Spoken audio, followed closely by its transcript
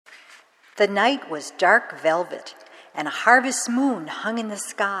The night was dark velvet, and a harvest moon hung in the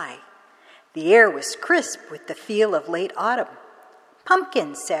sky. The air was crisp with the feel of late autumn.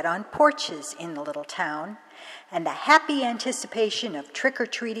 Pumpkins sat on porches in the little town, and the happy anticipation of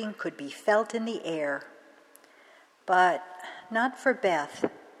trick-or-treating could be felt in the air. But not for Beth.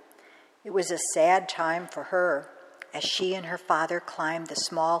 It was a sad time for her as she and her father climbed the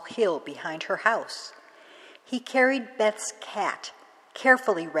small hill behind her house. He carried Beth's cat,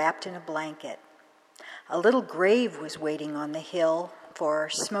 carefully wrapped in a blanket. A little grave was waiting on the hill, for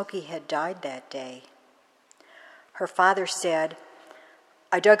Smokey had died that day. Her father said,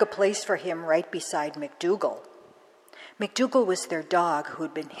 "I dug a place for him right beside McDougal." McDougal was their dog who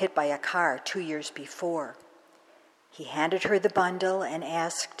had been hit by a car 2 years before. He handed her the bundle and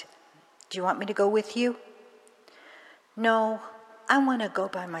asked, "Do you want me to go with you?" "No, I want to go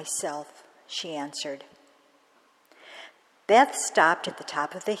by myself," she answered. Beth stopped at the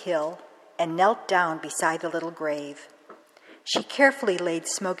top of the hill and knelt down beside the little grave. She carefully laid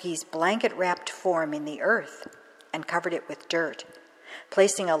Smokey's blanket-wrapped form in the earth and covered it with dirt,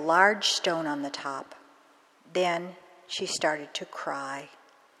 placing a large stone on the top. Then she started to cry.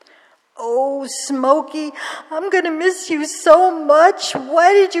 "Oh, Smokey, I'm going to miss you so much.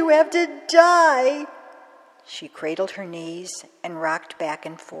 Why did you have to die?" She cradled her knees and rocked back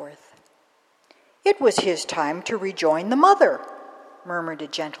and forth. "It was his time to rejoin the mother," murmured a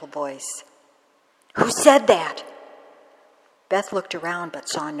gentle voice. "Who said that?" Beth looked around but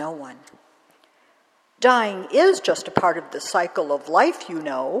saw no one. "Dying is just a part of the cycle of life, you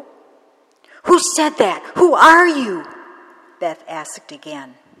know." "Who said that? Who are you?" Beth asked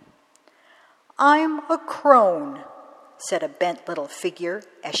again. "I'm a crone," said a bent little figure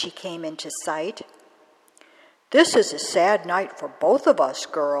as she came into sight. "This is a sad night for both of us,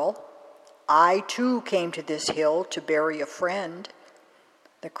 girl. I, too, came to this hill to bury a friend."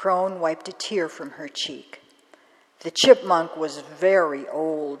 The crone wiped a tear from her cheek. "The chipmunk was very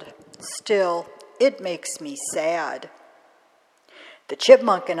old. Still, it makes me sad." "The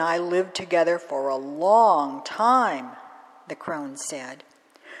chipmunk and I lived together for a long time," the crone said.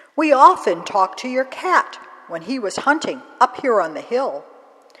 "We often talked to your cat when he was hunting up here on the hill.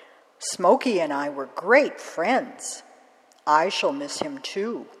 Smokey and I were great friends. I shall miss him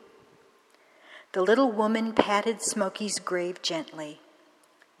too." The little woman patted Smokey's grave gently.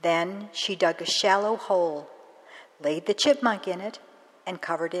 Then she dug a shallow hole, laid the chipmunk in it, and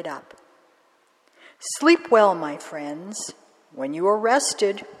covered it up. "Sleep well, my friends. When you are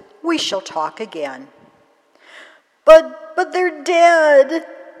rested, we shall talk again." But they're dead,"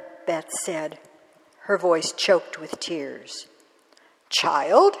 Beth said, her voice choked with tears.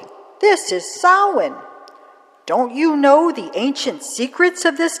 "Child, this is Samhain. Don't you know the ancient secrets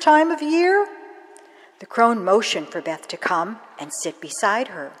of this time of year?" The crone motioned for Beth to come and sit beside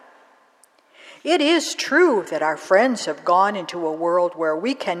her. "It is true that our friends have gone into a world where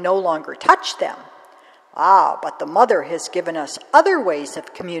we can no longer touch them. But the mother has given us other ways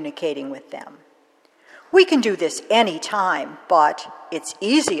of communicating with them. We can do this any time, but it's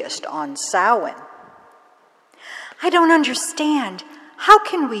easiest on Samhain." "I don't understand. How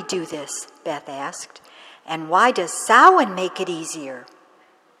can we do this?" Beth asked. "And why does Samhain make it easier?"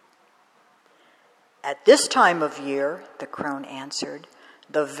 "At this time of year," the crone answered,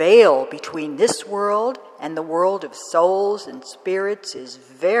 "the veil between this world and the world of souls and spirits is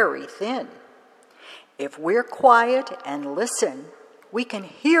very thin. If we're quiet and listen, we can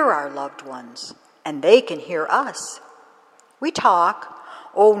hear our loved ones, and they can hear us. We talk,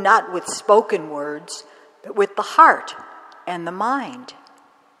 not with spoken words, but with the heart and the mind."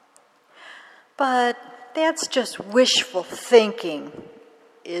 "But that's just wishful thinking,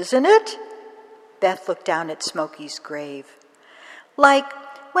 isn't it?" Beth looked down at Smokey's grave. "Like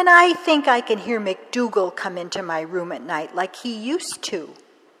when I think I can hear McDougal come into my room at night like he used to."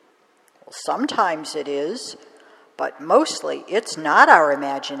 "Well, sometimes it is, but mostly it's not our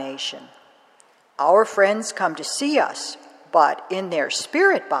imagination. Our friends come to see us, but in their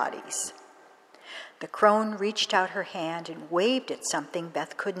spirit bodies." The crone reached out her hand and waved at something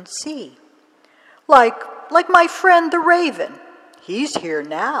Beth couldn't see. Like my friend the raven. He's here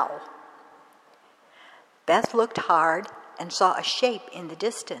now." Beth looked hard and saw a shape in the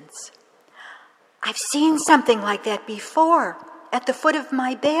distance. "I've seen something like that before, at the foot of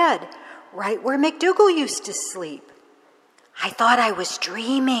my bed, right where McDougal used to sleep. I thought I was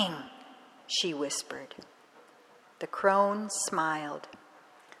dreaming," she whispered. The crone smiled.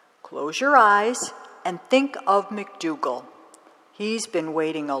 "Close your eyes and think of McDougal. He's been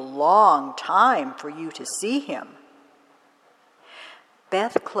waiting a long time for you to see him."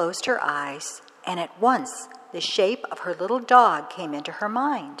 Beth closed her eyes, and at once the shape of her little dog came into her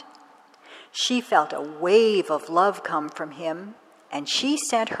mind. She felt a wave of love come from him, and she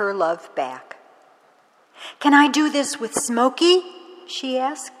sent her love back. "Can I do this with Smokey?" she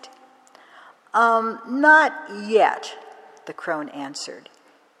asked. Not yet," the crone answered.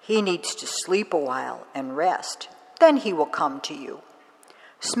 "He needs to sleep a while and rest. Then he will come to you.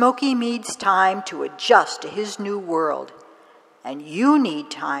 Smokey needs time to adjust to his new world, and you need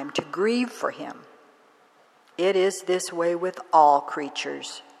time to grieve for him. It is this way with all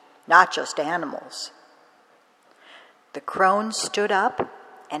creatures, not just animals." The crone stood up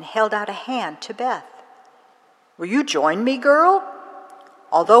and held out a hand to Beth. "Will you join me, girl?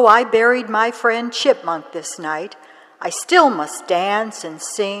 Although I buried my friend Chipmunk this night, I still must dance and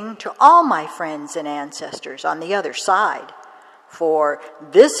sing to all my friends and ancestors on the other side, for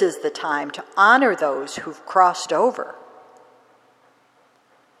this is the time to honor those who've crossed over."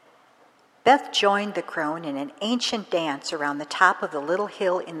 Beth joined the crone in an ancient dance around the top of the little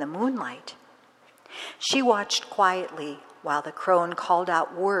hill in the moonlight. She watched quietly while the crone called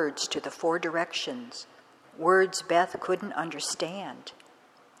out words to the four directions, words Beth couldn't understand.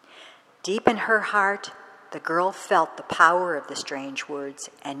 Deep in her heart, the girl felt the power of the strange words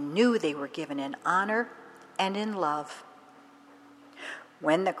and knew they were given in honor and in love.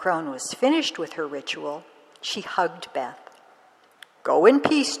 When the crone was finished with her ritual, she hugged Beth. "Go in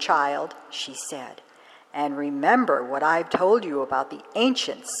peace, child," she said, "and remember what I've told you about the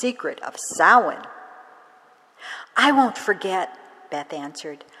ancient secret of Samhain." "I won't forget," Beth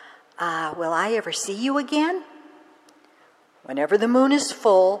answered. Will I ever see you again?" "Whenever the moon is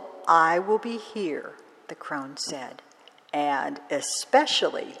full, I will be here," the crone said, "and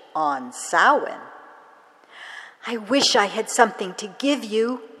especially on Samhain." "I wish I had something to give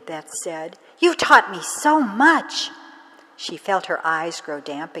you," Beth said. "You've taught me so much." She felt her eyes grow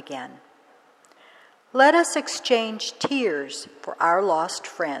damp again. "Let us exchange tears for our lost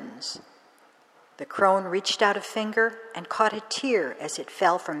friends." The crone reached out a finger and caught a tear as it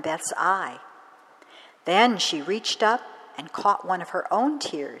fell from Beth's eye. Then she reached up and caught one of her own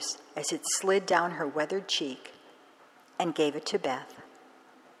tears as it slid down her weathered cheek and gave it to Beth.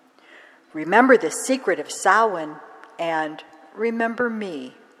 "Remember the secret of Samhain and remember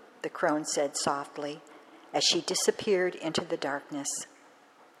me," the crone said softly as she disappeared into the darkness.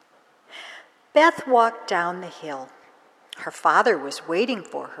 Beth walked down the hill. Her father was waiting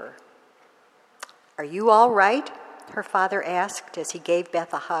for her. "Are you all right?" her father asked as he gave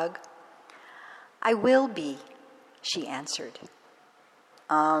Beth a hug. "I will be," she answered.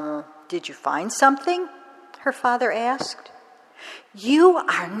 Did you find something?" her father asked. "You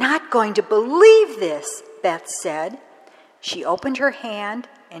are not going to believe this," Beth said. She opened her hand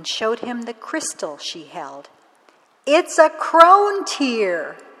and showed him the crystal she held. "It's a crone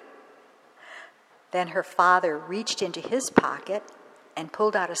tear." Then her father reached into his pocket and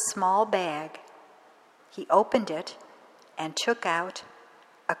pulled out a small bag. He opened it and took out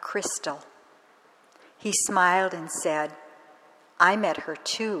a crystal. He smiled and said, "I met her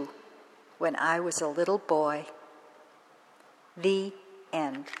too when I was a little boy." The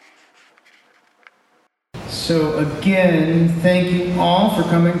end. So again, thank you all for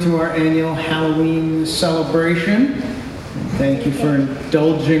coming to our annual Halloween celebration. And thank you for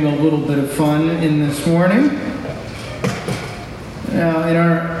indulging a little bit of fun in this morning. Now, in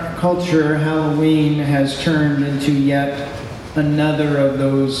our culture, Halloween has turned into yet another of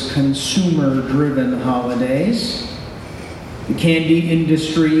those consumer-driven holidays. The candy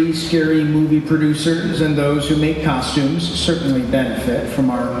industry, scary movie producers, and those who make costumes certainly benefit from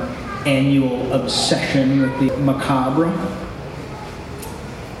our annual obsession with the macabre.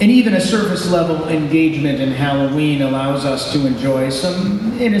 And even a surface-level engagement in Halloween allows us to enjoy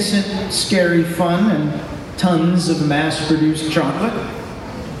some innocent, scary fun and tons of mass-produced chocolate.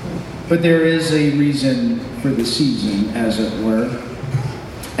 But there is a reason for the season, as it were.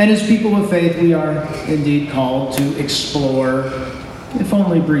 And as people of faith, we are indeed called to explore, if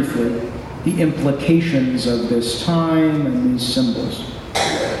only briefly, the implications of this time and these symbols.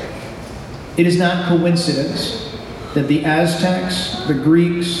 It is not coincidence that the Aztecs, the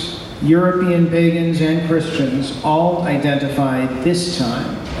Greeks, European pagans, and Christians all identified this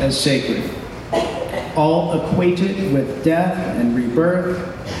time as sacred, all equated with death and rebirth,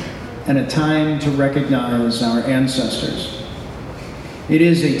 and a time to recognize our ancestors. It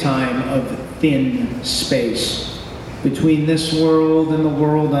is a time of thin space between this world and the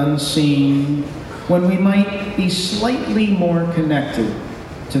world unseen, when we might be slightly more connected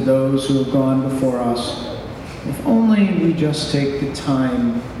to those who have gone before us, if only we just take the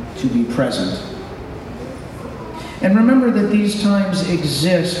time to be present. And remember that these times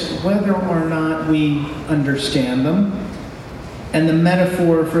exist whether or not we understand them, And the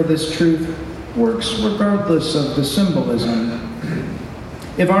metaphor for this truth works regardless of the symbolism.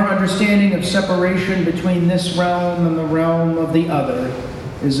 If our understanding of separation between this realm and the realm of the other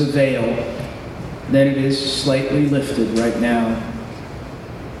is a veil, then it is slightly lifted right now.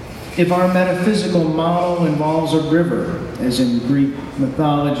 If our metaphysical model involves a river, as in Greek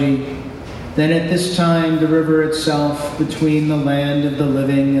mythology, then at this time the river itself between the land of the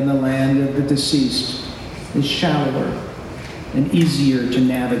living and the land of the deceased is shallower and easier to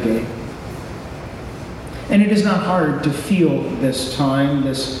navigate. And it is not hard to feel this time,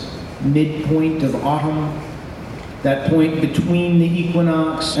 this midpoint of autumn, that point between the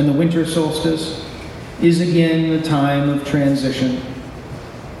equinox and the winter solstice, is again the time of transition.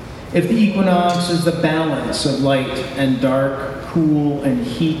 If the equinox is the balance of light and dark, cool and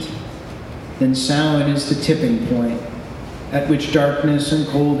heat, then Samhain is the tipping point at which darkness and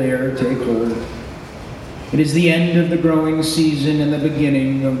cold air take hold. It is the end of the growing season and the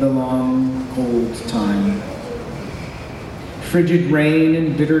beginning of the long, cold time. Frigid rain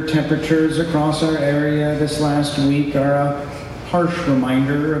and bitter temperatures across our area this last week are a harsh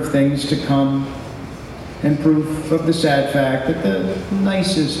reminder of things to come, and proof of the sad fact that the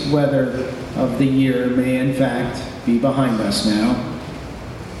nicest weather of the year may in fact be behind us now.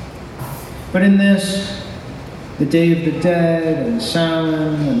 But in this, the Day of the Dead and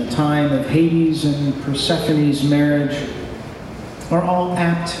Samhain and the time of Hades and Persephone's marriage are all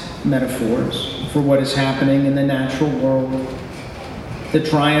apt metaphors for what is happening in the natural world. The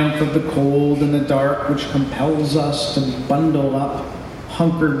triumph of the cold and the dark, which compels us to bundle up,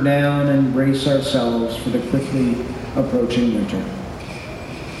 hunker down, and brace ourselves for the quickly approaching winter.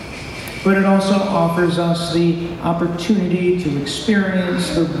 But it also offers us the opportunity to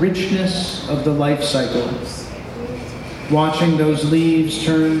experience the richness of the life cycle, watching those leaves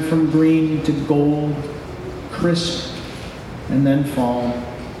turn from green to gold, crisp, and then fall.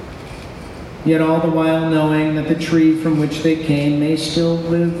 Yet all the while knowing that the tree from which they came may still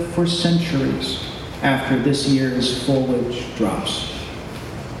live for centuries after this year's foliage drops.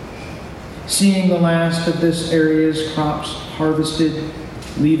 Seeing the last of this area's crops harvested,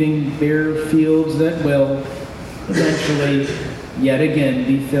 leaving bare fields that will eventually yet again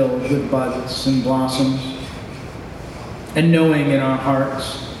be filled with buds and blossoms, and knowing in our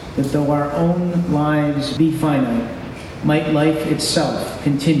hearts that though our own lives be finite, might life itself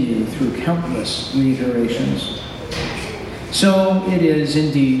continue through countless reiterations. So it is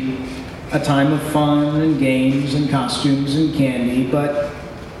indeed a time of fun and games and costumes and candy, but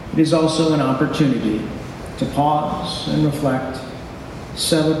it is also an opportunity to pause and reflect,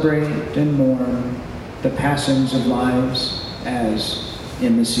 celebrate and mourn the passings of lives as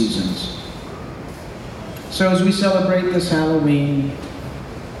in the seasons. So as we celebrate this Halloween,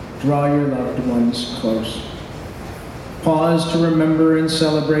 draw your loved ones close. Pause to remember and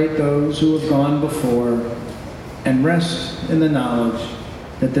celebrate those who have gone before, and rest in the knowledge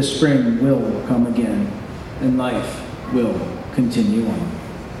that the spring will come again and life will continue on.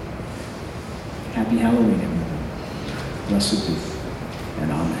 Happy Halloween, everyone. Blessed be,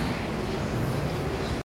 and amen.